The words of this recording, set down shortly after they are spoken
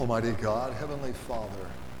Almighty God, Heavenly Father,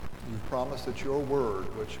 you promise that your word,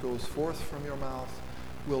 which goes forth from your mouth,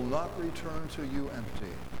 will not return to you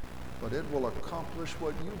empty, but it will accomplish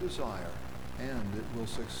what you desire, and it will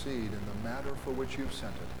succeed in the matter for which you've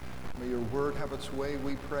sent it. May your word have its way,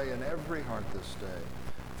 we pray, in every heart this day,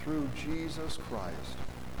 through Jesus Christ,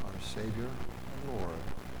 our Savior and Lord.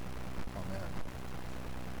 Amen.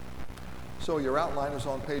 So your outline is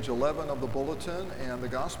on page 11 of the bulletin, and the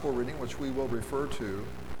gospel reading, which we will refer to,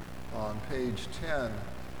 on page 10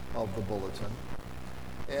 of the bulletin.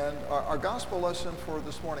 And our gospel lesson for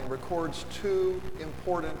this morning records two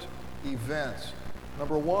important events.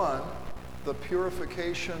 Number one, the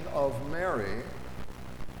purification of Mary.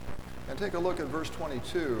 And take a look at verse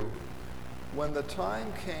 22. When the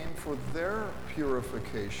time came for their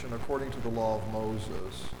purification according to the law of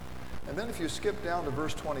Moses. And then if you skip down to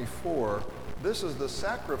verse 24, this is the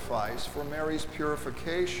sacrifice for Mary's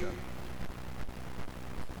purification.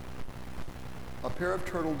 A pair of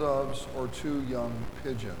turtle doves or two young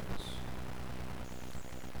pigeons.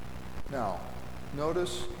 Now,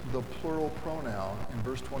 notice the plural pronoun in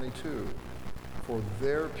verse 22, for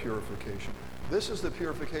their purification. This is the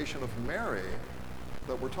purification of Mary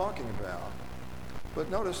that we're talking about. But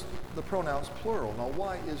notice the pronoun's plural. Now,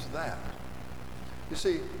 why is that? You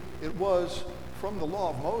see, it was from the law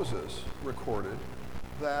of Moses recorded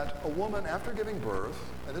that a woman, after giving birth,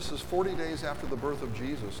 and this is 40 days after the birth of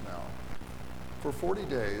Jesus now, for 40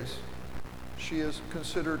 days, she is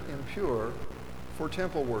considered impure for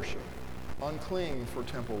temple worship, unclean for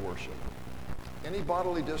temple worship. Any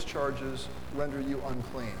bodily discharges render you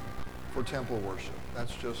unclean for temple worship.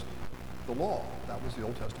 That's just the law. That was the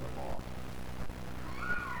Old Testament law.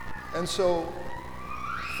 And so,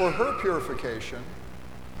 for her purification,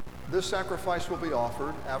 this sacrifice will be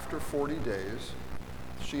offered after 40 days.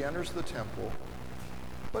 She enters the temple,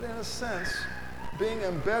 but in a sense, being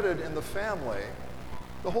embedded in the family,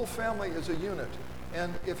 the whole family is a unit.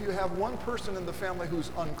 And if you have one person in the family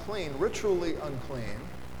who's unclean, ritually unclean,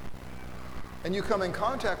 and you come in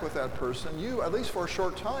contact with that person, you, at least for a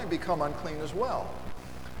short time, become unclean as well.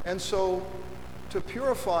 And so to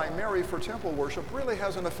purify Mary for temple worship really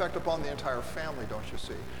has an effect upon the entire family, don't you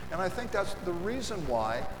see? And I think that's the reason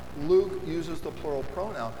why Luke uses the plural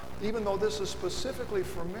pronoun. Even though this is specifically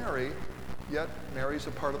for Mary, yet Mary's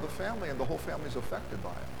a part of the family, and the whole family is affected by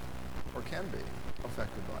it, or can be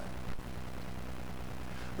affected by it.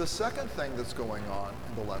 The second thing that's going on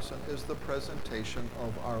in the lesson is the presentation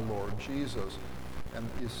of our Lord Jesus. And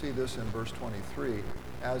you see this in verse 23.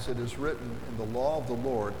 As it is written in the law of the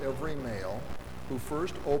Lord, every male who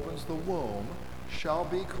first opens the womb shall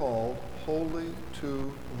be called holy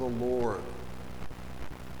to the Lord.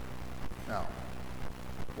 Now,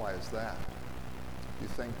 why is that? You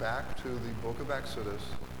think back to the book of Exodus,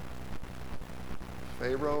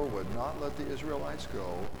 Pharaoh would not let the Israelites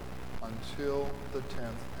go until the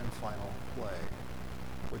 10th and final plague,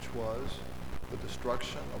 which was the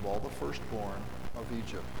destruction of all the firstborn of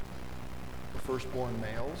Egypt. The firstborn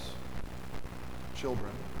males,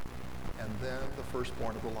 children, and then the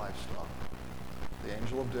firstborn of the livestock. The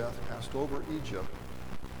angel of death passed over Egypt,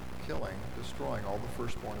 killing, destroying all the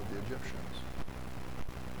firstborn of the Egyptians.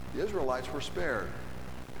 The Israelites were spared,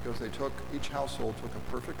 because each household took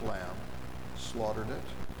a perfect lamb, slaughtered it,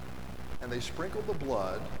 and they sprinkled the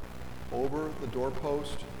blood over the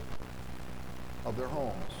doorpost of their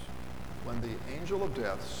homes. When the angel of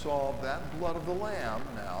death saw that blood of the lamb,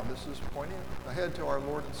 now this is pointing ahead to our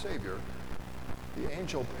Lord and Savior, the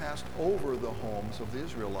angel passed over the homes of the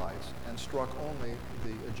Israelites and struck only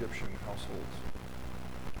the Egyptian households.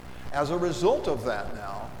 As a result of that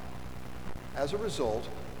now,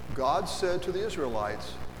 God said to the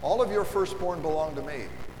Israelites, all of your firstborn belong to me,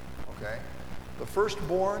 okay? The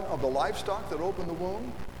firstborn of the livestock that opened the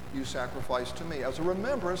womb, you sacrifice to me as a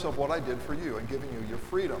remembrance of what I did for you in giving you your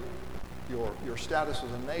freedom, your status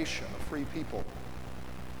as a nation, a free people.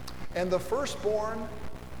 And the firstborn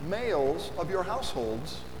males of your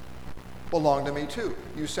households belong to me too.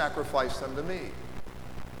 You sacrifice them to me.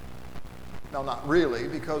 Now, not really,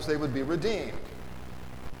 because they would be redeemed.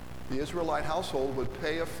 The Israelite household would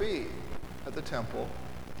pay a fee at the temple,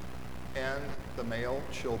 and the male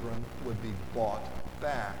children would be bought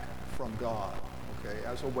back from God, okay,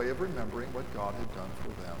 as a way of remembering what God had done for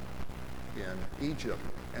them in Egypt.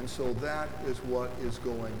 And so that is what is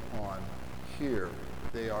going on here.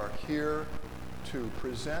 They are here to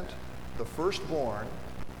present the firstborn,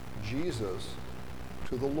 Jesus,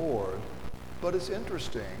 to the Lord. But it's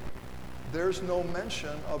interesting, there's no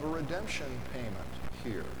mention of a redemption payment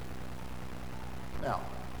here. Now,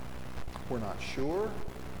 we're not sure,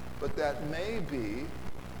 but that may be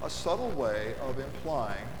a subtle way of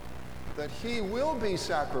implying that he will be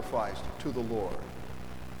sacrificed to the Lord.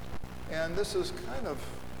 And this is kind of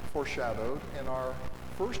foreshadowed in our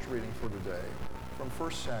first reading for today from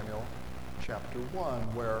 1 Samuel chapter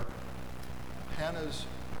 1, where Hannah's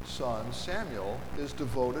son Samuel is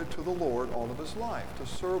devoted to the Lord all of his life, to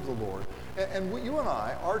serve the Lord. And you and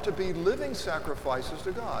I are to be living sacrifices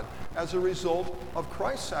to God as a result of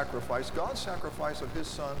Christ's sacrifice, God's sacrifice of his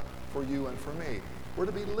son for you and for me. We're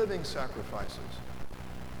to be living sacrifices.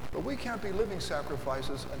 But we can't be living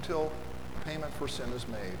sacrifices until payment for sin is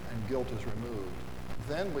made and guilt is removed.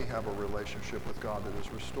 Then we have a relationship with God that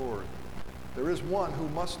is restored. There is one who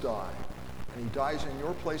must die, and he dies in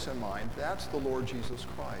your place and mine. That's the Lord Jesus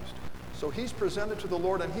Christ. So he's presented to the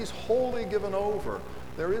Lord, and he's wholly given over.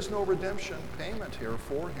 There is no redemption payment here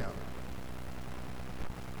for him.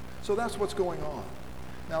 So that's what's going on.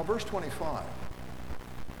 Now, verse 25.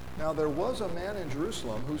 Now there was a man in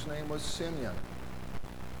Jerusalem whose name was Simeon.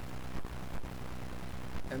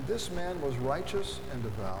 And this man was righteous and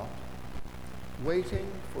devout, waiting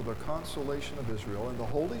for the consolation of Israel, and the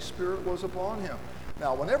Holy Spirit was upon him.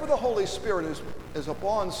 Now, whenever the Holy Spirit is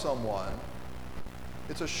upon someone,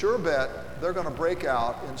 it's a sure bet they're going to break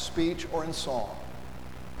out in speech or in song.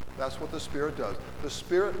 That's what the Spirit does. The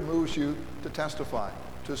Spirit moves you to testify,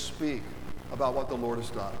 to speak about what the Lord has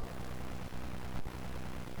done.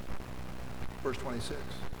 Verse 26.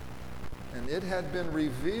 And it had been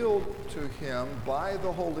revealed to him by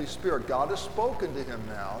the Holy Spirit. God has spoken to him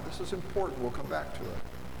now. This is important. We'll come back to it.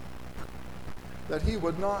 That he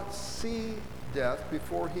would not see death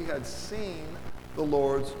before he had seen the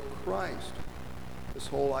Lord's Christ. This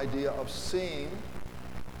whole idea of seeing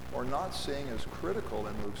or not seeing is critical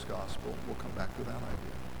in Luke's gospel. We'll come back to that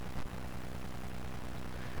idea.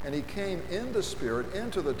 And he came in the Spirit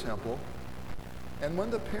into the temple. And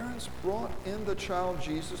when the parents brought in the child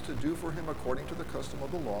Jesus to do for him according to the custom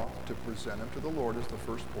of the law, to present him to the Lord as the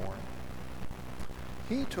firstborn,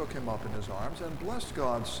 he took him up in his arms and blessed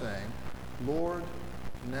God, saying, Lord,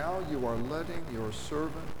 now you are letting your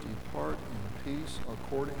servant depart in peace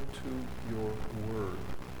according to your word.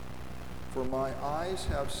 For my eyes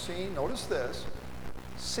have seen, notice this,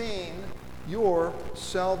 seen your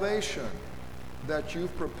salvation, that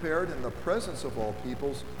you've prepared in the presence of all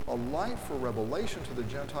peoples a light for revelation to the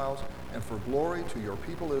Gentiles and for glory to your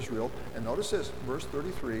people Israel. And notice this, verse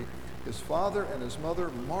 33, his father and his mother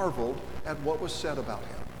marveled at what was said about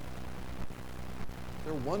him.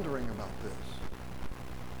 They're wondering about this.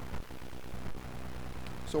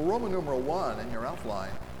 So Roman numeral 1 in your outline,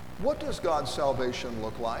 what does God's salvation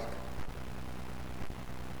look like?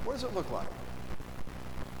 What does it look like?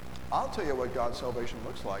 I'll tell you what God's salvation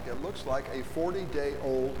looks like. It looks like a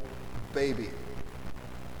 40-day-old baby.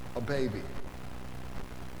 A baby.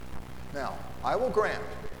 Now, I will grant,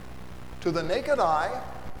 to the naked eye,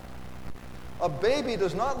 a baby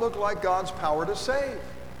does not look like God's power to save.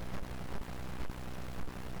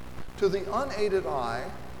 To the unaided eye,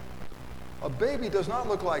 a baby does not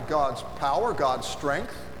look like God's power, God's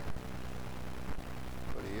strength.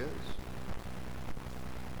 But he is.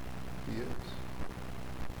 He is.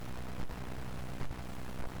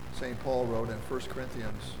 St. Paul wrote in 1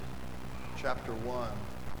 Corinthians chapter 1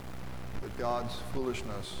 that God's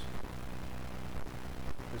foolishness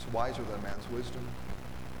is wiser than man's wisdom.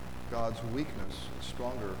 God's weakness is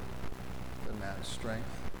stronger than man's strength.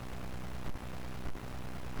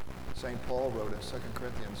 St. Paul wrote in 2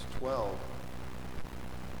 Corinthians 12,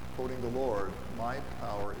 quoting the Lord, my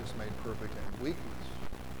power is made perfect in weakness.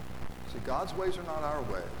 See, God's ways are not our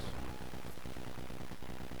ways.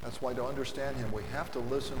 That's why to understand him, we have to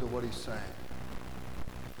listen to what he's saying.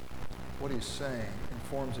 What he's saying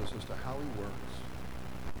informs us as to how he works.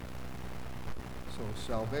 So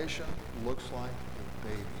salvation looks like a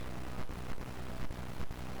baby.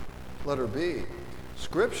 Letter B.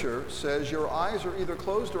 Scripture says your eyes are either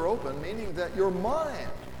closed or open, meaning that your mind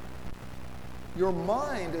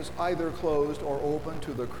is either closed or open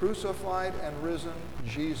to the crucified and risen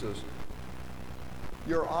Jesus.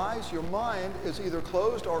 Your eyes, your mind is either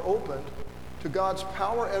closed or opened to God's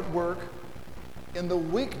power at work in the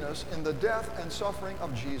weakness, in the death and suffering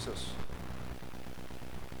of Jesus.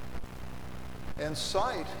 And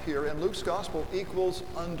sight here in Luke's gospel equals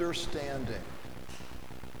understanding.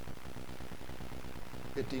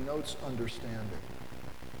 It denotes understanding.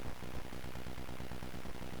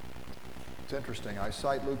 It's interesting. I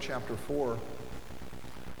cite Luke chapter 4.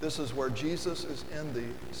 This is where Jesus is in the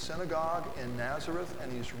synagogue in Nazareth,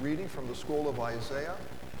 and he's reading from the scroll of Isaiah.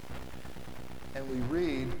 And we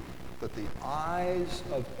read that the eyes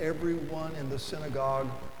of everyone in the synagogue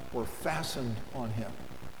were fastened on him.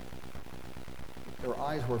 Their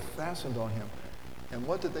eyes were fastened on him. And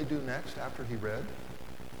what did they do next after he read?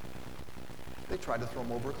 They tried to throw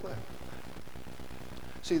him over a cliff.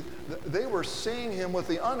 See, they were seeing him with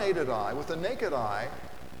the unaided eye, with the naked eye,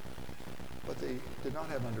 but they did not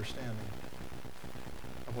have understanding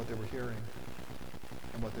of what they were hearing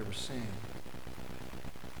and what they were seeing.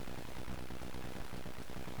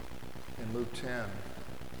 In Luke 10,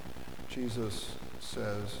 Jesus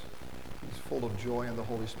says, he's full of joy in the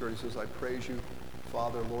Holy Spirit. He says, I praise you,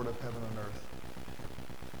 Father, Lord of heaven and earth,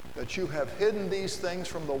 that you have hidden these things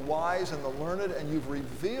from the wise and the learned, and you've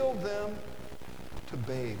revealed them to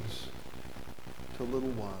babes, to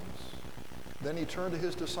little ones. Then he turned to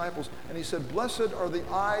his disciples and he said, blessed are the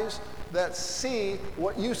eyes that see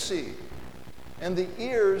what you see, and the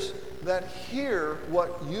ears that hear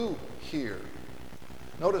what you hear.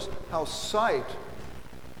 Notice how sight,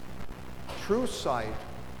 true sight,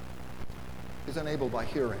 is enabled by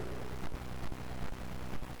hearing.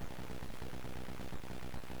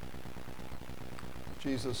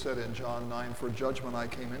 Jesus said in John 9, for judgment I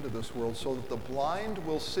came into this world, so that the blind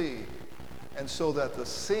will see, and so that the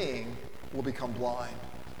seeing will become blind.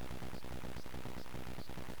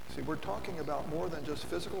 See, we're talking about more than just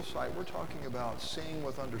physical sight. We're talking about seeing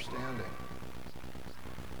with understanding.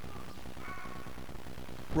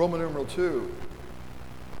 Roman numeral 2,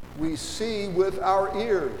 we see with our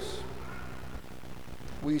ears.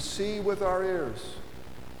 We see with our ears.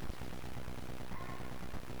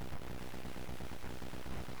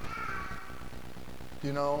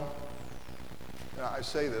 You know, I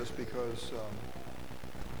say this because,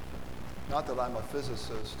 not that I'm a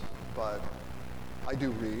physicist, but I do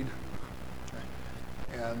read.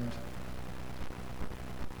 And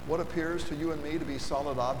what appears to you and me to be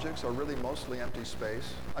solid objects are really mostly empty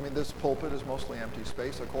space. I mean, this pulpit is mostly empty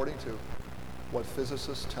space according to what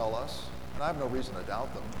physicists tell us. And I have no reason to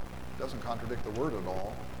doubt them. It doesn't contradict the word at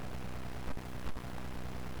all.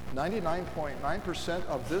 99.9%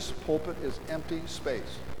 of this pulpit is empty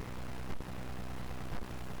space.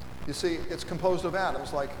 You see, it's composed of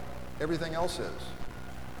atoms like everything else is.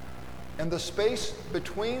 And the space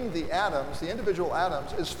between the atoms, the individual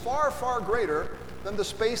atoms, is far, far greater than the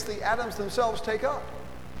space the atoms themselves take up.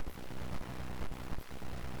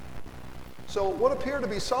 So what appear to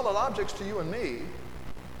be solid objects to you and me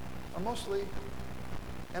are mostly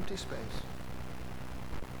empty space.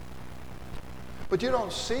 But you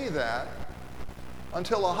don't see that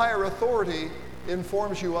until a higher authority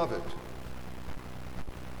informs you of it.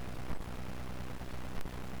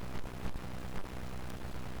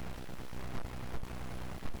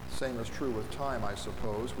 Same is true with time, I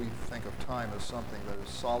suppose. We think of time as something that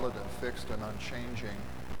is solid and fixed and unchanging.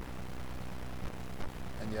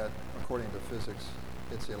 And yet, according to physics,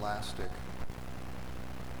 it's elastic.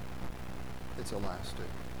 It's elastic.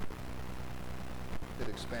 It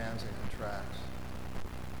expands and contracts.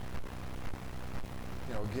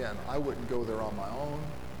 You know, again, I wouldn't go there on my own,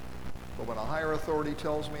 but when a higher authority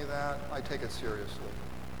tells me that, I take it seriously.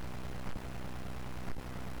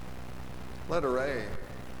 Letter A.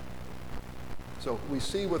 So we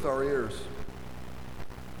see with our ears.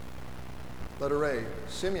 Letter A.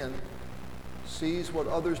 Simeon sees what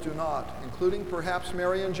others do not, including perhaps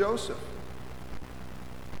Mary and Joseph.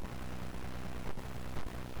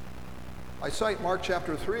 I cite Mark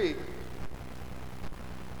chapter 3,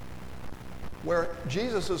 where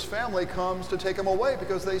Jesus' family comes to take him away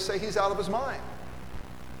because they say he's out of his mind.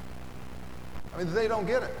 I mean, they don't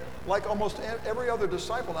get it. Like almost every other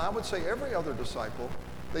disciple, and I would say every other disciple,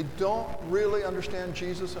 they don't really understand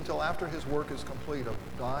Jesus until after his work is complete of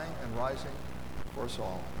dying and rising for us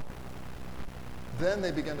all. Then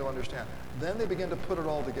they begin to understand. Then they begin to put it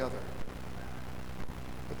all together.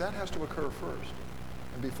 But that has to occur first.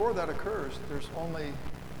 And before that occurs, there's only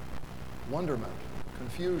wonderment,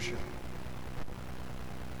 confusion.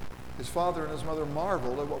 His father and his mother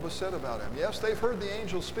marveled at what was said about him. Yes, they've heard the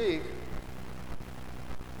angel speak,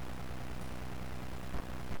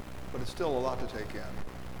 but it's still a lot to take in.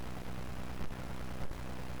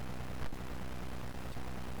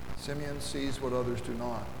 Simeon sees what others do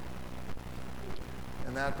not.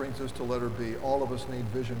 And that brings us to letter B. All of us need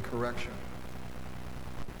vision correction.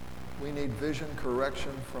 We need vision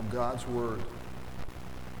correction from God's Word.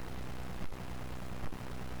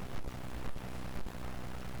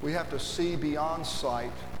 We have to see beyond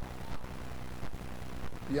sight,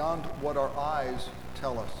 beyond what our eyes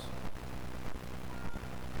tell us.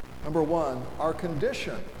 Number one, our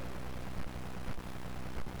condition.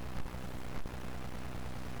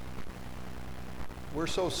 We're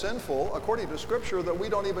so sinful, according to Scripture, that we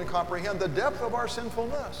don't even comprehend the depth of our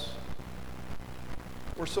sinfulness.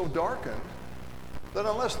 We're so darkened that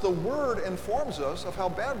unless the Word informs us of how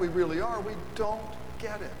bad we really are, we don't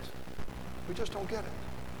get it. We just don't get it.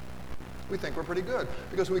 We think we're pretty good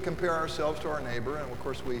because we compare ourselves to our neighbor, and of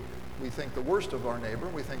course we think the worst of our neighbor,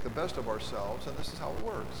 we think the best of ourselves, and this is how it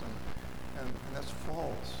works. And that's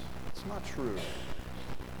false. It's not true.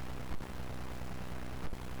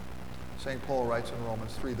 St. Paul writes in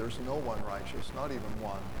Romans 3, there's no one righteous, not even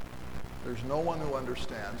one. There's no one who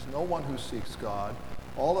understands, no one who seeks God.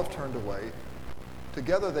 All have turned away.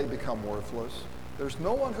 Together they become worthless. There's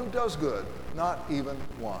no one who does good, not even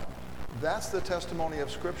one. That's the testimony of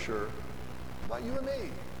Scripture about you and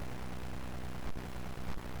me.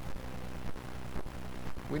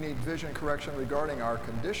 We need vision correction regarding our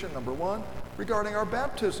condition, number one, regarding our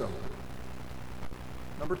baptism.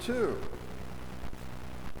 Number two,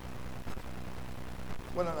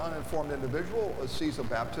 when an uninformed individual sees a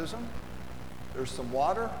baptism, there's some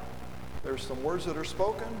water, there's some words that are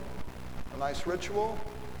spoken, a nice ritual,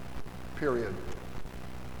 period.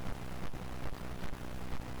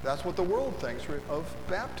 That's what the world thinks of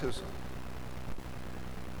baptism.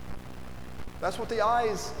 That's what the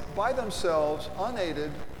eyes by themselves,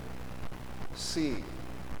 unaided, see.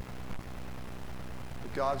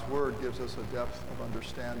 But God's Word gives us a depth of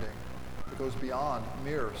understanding that goes beyond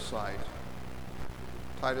mere sight.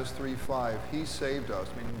 Titus 3:5, He saved us,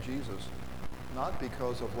 meaning Jesus, not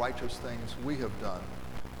because of righteous things we have done,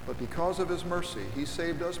 but because of His mercy. He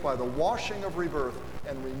saved us by the washing of rebirth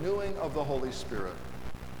and renewing of the Holy Spirit.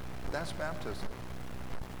 That's baptism.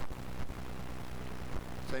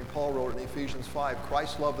 St. Paul wrote in Ephesians 5,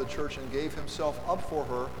 Christ loved the church and gave Himself up for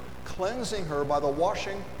her, cleansing her by the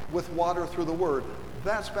washing with water through the Word.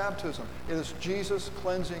 That's baptism. It is Jesus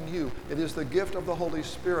cleansing you. It is the gift of the Holy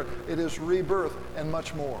Spirit. It is rebirth and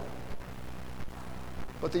much more.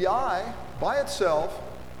 But the eye, by itself,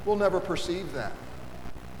 will never perceive that.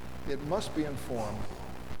 It must be informed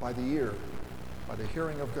by the ear, by the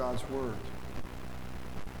hearing of God's Word.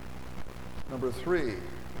 Number three,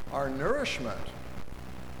 our nourishment.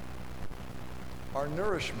 Our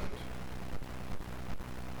nourishment.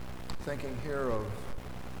 Thinking here of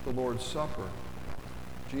the Lord's Supper.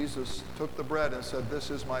 Jesus took the bread and said, this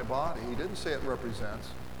is my body. He didn't say it represents.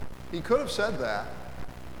 He could have said that,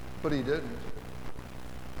 but He didn't.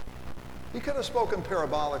 He could have spoken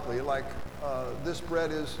parabolically, like, this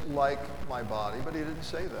bread is like my body, but He didn't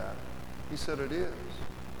say that. He said it is.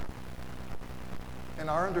 And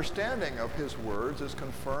our understanding of His words is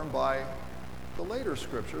confirmed by the later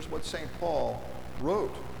scriptures, what St. Paul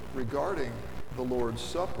wrote regarding the Lord's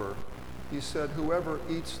Supper. He said, whoever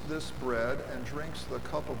eats this bread and drinks the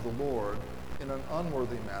cup of the Lord in an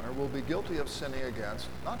unworthy manner will be guilty of sinning against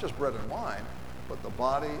not just bread and wine, but the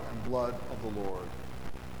body and blood of the Lord.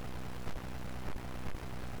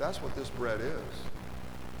 That's what this bread is.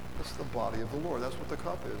 It's the body of the Lord. That's what the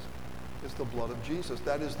cup is. It's the blood of Jesus.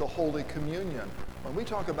 That is the Holy Communion. When we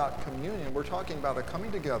talk about communion, we're talking about a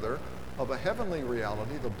coming together of a heavenly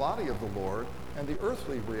reality, the body of the Lord, and the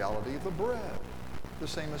earthly reality, the bread. The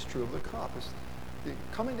same is true of the cup. It's the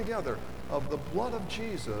coming together of the blood of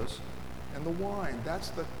Jesus and the wine. That's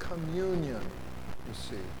the communion, you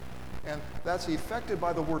see. And that's effected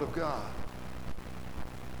by the Word of God.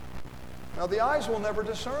 Now, the eyes will never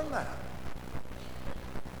discern that.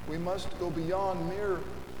 We must go beyond mere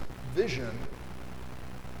vision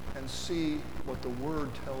and see what the Word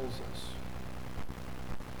tells us.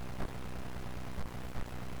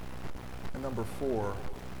 And number four,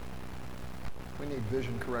 we need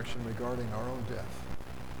vision correction regarding our own death.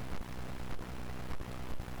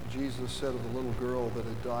 Jesus said of the little girl that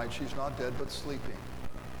had died, she's not dead but sleeping.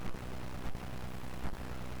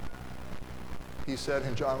 He said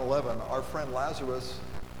in John 11, our friend Lazarus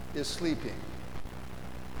is sleeping.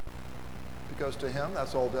 Because to him,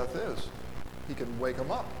 that's all death is. He can wake him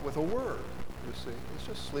up with a word, you see. It's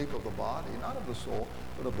just sleep of the body, not of the soul,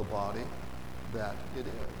 but of the body that it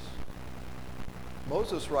is.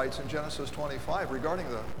 Moses writes in Genesis 25 regarding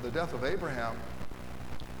the death of Abraham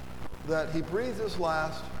that he breathed his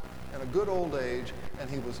last in a good old age and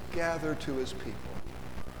he was gathered to his people.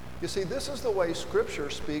 You see, this is the way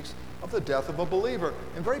Scripture speaks of the death of a believer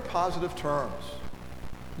in very positive terms.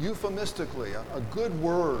 Euphemistically, a good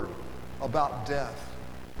word about death.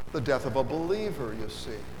 The death of a believer, you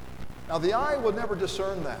see. Now, the eye would never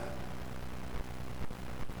discern that.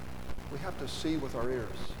 We have to see with our ears.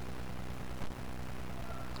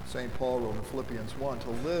 St. Paul wrote in Philippians 1, to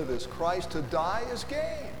live is Christ, to die is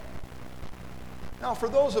gain. Now, for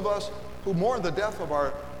those of us who mourn the death of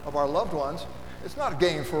our loved ones, it's not a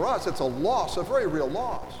gain for us, it's a loss, a very real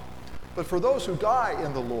loss. But for those who die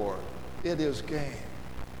in the Lord, it is gain.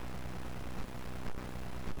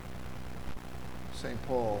 St.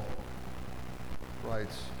 Paul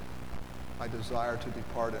writes, I desire to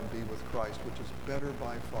depart and be with Christ, which is better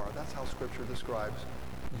by far. That's how Scripture describes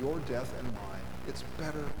your death and mine. It's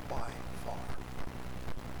better by far.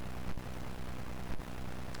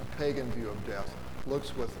 A pagan view of death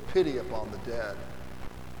looks with pity upon the dead.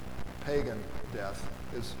 Pagan death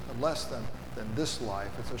is less than this life.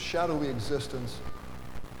 It's a shadowy existence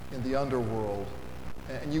in the underworld.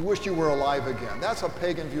 And you wish you were alive again. That's a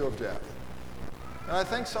pagan view of death. And I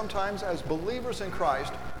think sometimes as believers in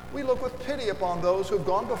Christ, we look with pity upon those who have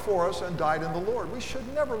gone before us and died in the Lord. We should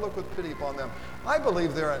never look with pity upon them. I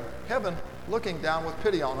believe they're in heaven looking down with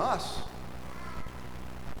pity on us.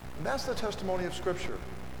 And that's the testimony of Scripture.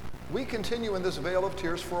 We continue in this vale of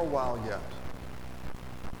tears for a while yet.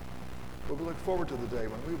 But we look forward to the day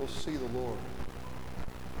when we will see the Lord.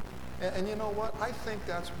 And you know what? I think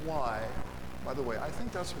that's why, by the way, I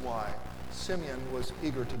think that's why Simeon was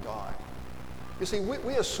eager to die. You see,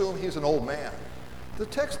 we assume he's an old man. The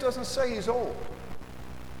text doesn't say he's old.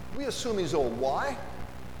 We assume he's old. Why?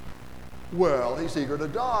 Well, he's eager to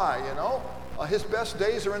die, you know. His best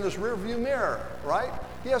days are in his rearview mirror, right?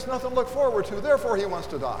 He has nothing to look forward to, therefore he wants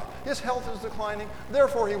to die. His health is declining,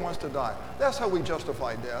 therefore he wants to die. That's how we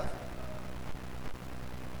justify death.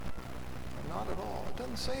 Not at all. It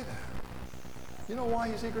doesn't say that. You know why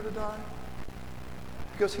he's eager to die?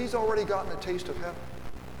 Because he's already gotten a taste of heaven.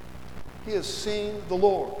 He has seen the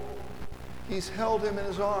Lord. He's held him in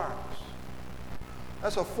his arms.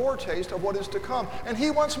 That's a foretaste of what is to come. And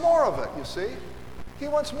he wants more of it, you see. He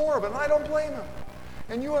wants more of it, and I don't blame him.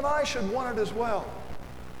 And you and I should want it as well.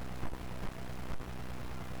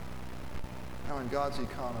 Now, in God's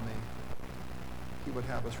economy, he would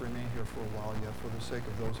have us remain here for a while yet for the sake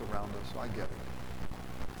of those around us. I get it.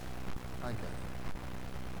 I get it.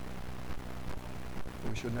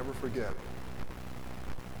 But we should never forget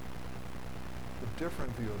the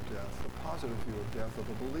different view of death, the positive view of death of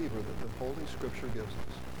a believer that the Holy Scripture gives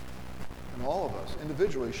us. And all of us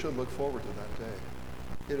individually should look forward to that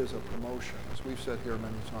day. It is a promotion, as we've said here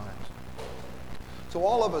many times. So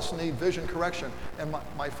all of us need vision correction. And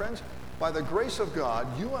my friends, by the grace of God,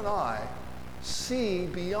 you and I see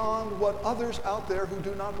beyond what others out there who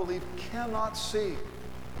do not believe cannot see.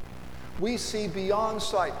 We see beyond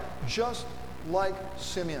sight, just like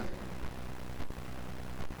Simeon.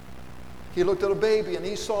 He looked at a baby and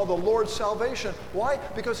he saw the Lord's salvation. Why?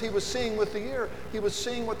 Because he was seeing with the ear. He was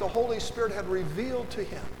seeing what the Holy Spirit had revealed to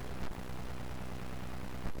him.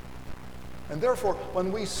 And therefore,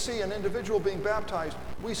 when we see an individual being baptized,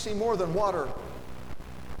 we see more than water.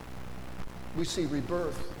 We see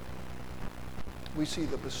rebirth. We see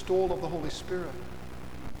the bestowal of the Holy Spirit.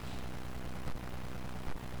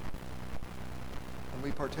 When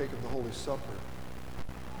we partake of the Holy Supper,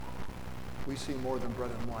 we see more than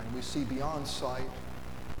bread and wine. We see beyond sight.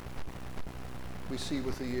 We see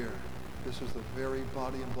with the ear. This is the very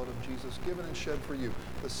body and blood of Jesus given and shed for you.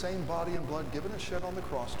 The same body and blood given and shed on the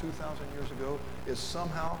cross 2,000 years ago is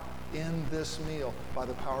somehow in this meal by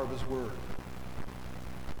the power of his word.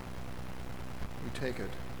 We take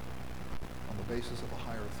it on the basis of a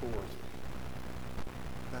higher authority.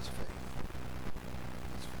 That's faith.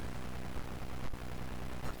 That's faith.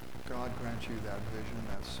 God grant you that vision,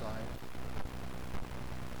 that sight.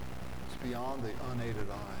 It's beyond the unaided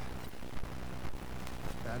eye.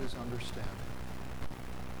 That is understanding.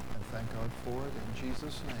 And thank God for it in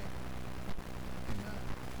Jesus' name. Amen.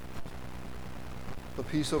 The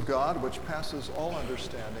peace of God, which passes all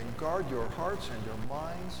understanding, guard your hearts and your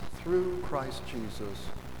minds through Christ Jesus.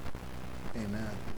 Amen.